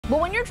But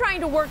when you're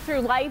trying to work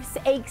through life's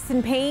aches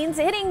and pains,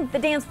 hitting the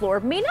dance floor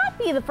may not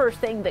be the first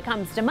thing that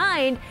comes to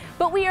mind,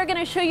 but we are going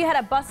to show you how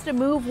to bust a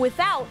move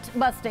without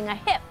busting a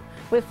hip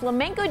with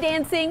flamenco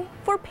dancing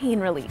for pain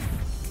relief.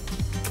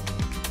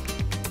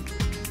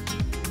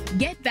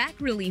 Get back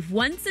relief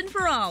once and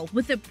for all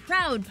with the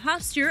proud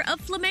posture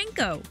of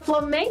flamenco.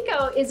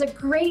 Flamenco is a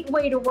great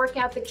way to work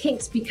out the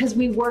kinks because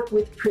we work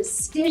with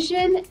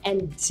precision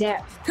and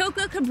depth.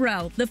 Coco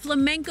Cabral, the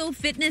flamenco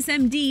fitness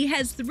MD,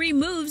 has 3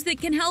 moves that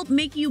can help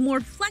make you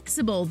more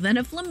flexible than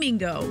a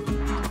flamingo.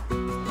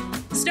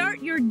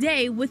 Start your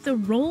day with a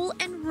roll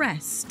and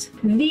rest.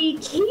 The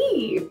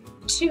key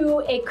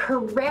to a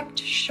correct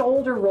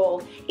shoulder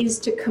roll is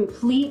to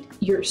complete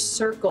your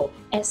circle,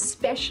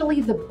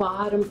 especially the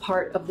bottom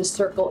part of the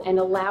circle, and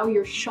allow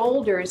your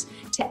shoulders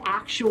to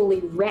actually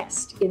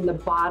rest in the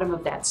bottom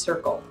of that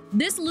circle.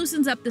 This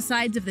loosens up the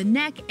sides of the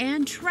neck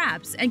and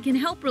traps and can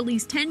help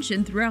release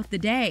tension throughout the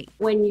day.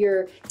 When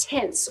you're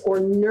tense or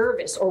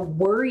nervous or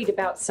worried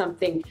about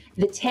something,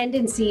 the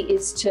tendency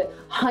is to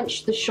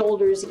hunch the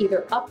shoulders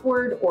either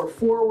upward or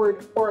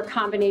forward or a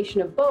combination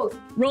of both.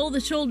 Roll the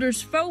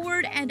shoulders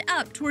forward and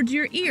up towards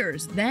your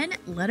ears, then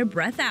let a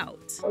breath out.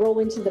 Roll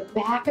into the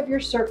back of your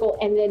circle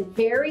and then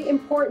very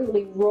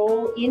importantly,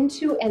 roll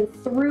into and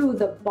through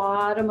the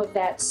bottom of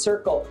that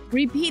circle.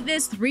 Repeat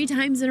this 3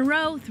 times in a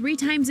row, 3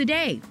 times a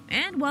day.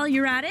 And while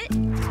you're at it,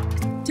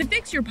 to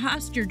fix your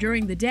posture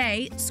during the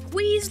day,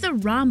 squeeze the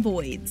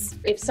rhomboids.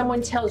 If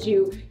someone tells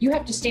you you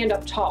have to stand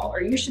up tall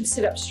or you should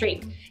sit up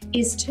straight,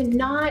 is to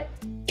not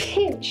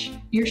pinch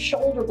your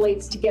shoulder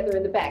blades together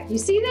in the back. You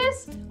see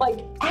this? Like,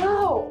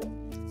 ow,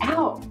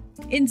 ow.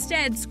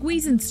 Instead,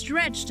 squeeze and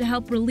stretch to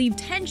help relieve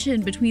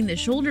tension between the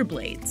shoulder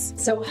blades.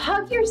 So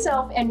hug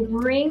yourself and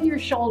bring your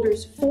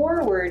shoulders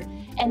forward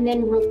and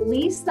then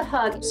release the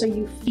hug so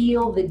you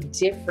feel the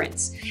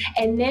difference.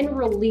 And then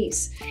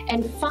release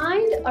and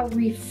find a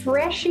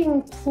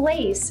refreshing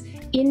place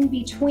in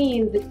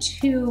between the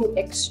 2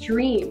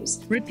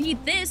 extremes.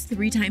 Repeat this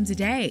 3 times a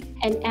day.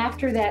 And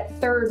after that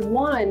third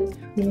one,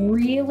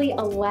 really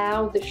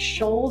allow the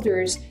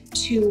shoulders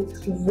to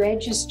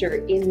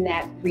register in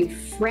that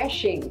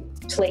refreshing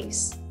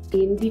place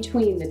in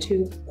between the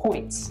 2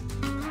 points.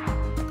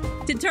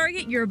 To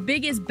target your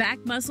biggest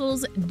back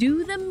muscles,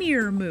 do the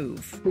mirror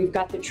move. We've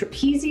got the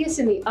trapezius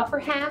in the upper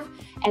half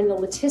and the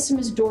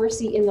latissimus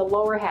dorsi in the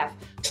lower half,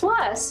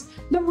 plus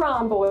the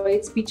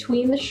rhomboids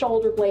between the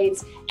shoulder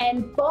blades,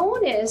 and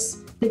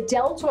bonus, the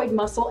deltoid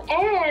muscle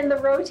and the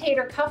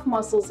rotator cuff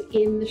muscles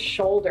in the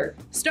shoulder.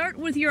 Start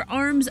with your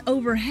arms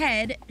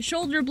overhead,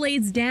 shoulder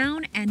blades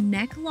down, and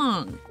neck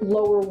long.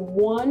 Lower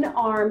one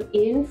arm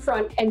in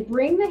front and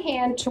bring the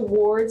hand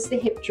towards the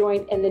hip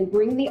joint and then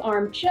bring the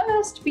arm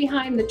just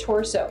behind the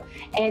torso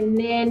and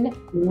then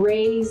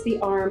raise the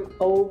arm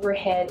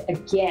overhead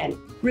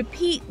again.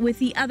 Repeat with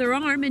the other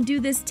arm and do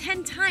this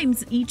 10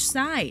 times each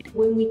side.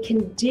 When we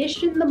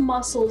condition the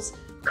muscles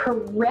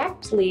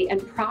correctly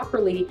and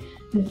properly,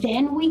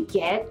 then we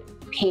get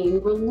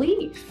pain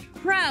relief.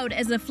 Proud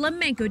as a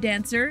flamenco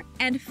dancer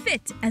and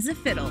fit as a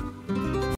fiddle.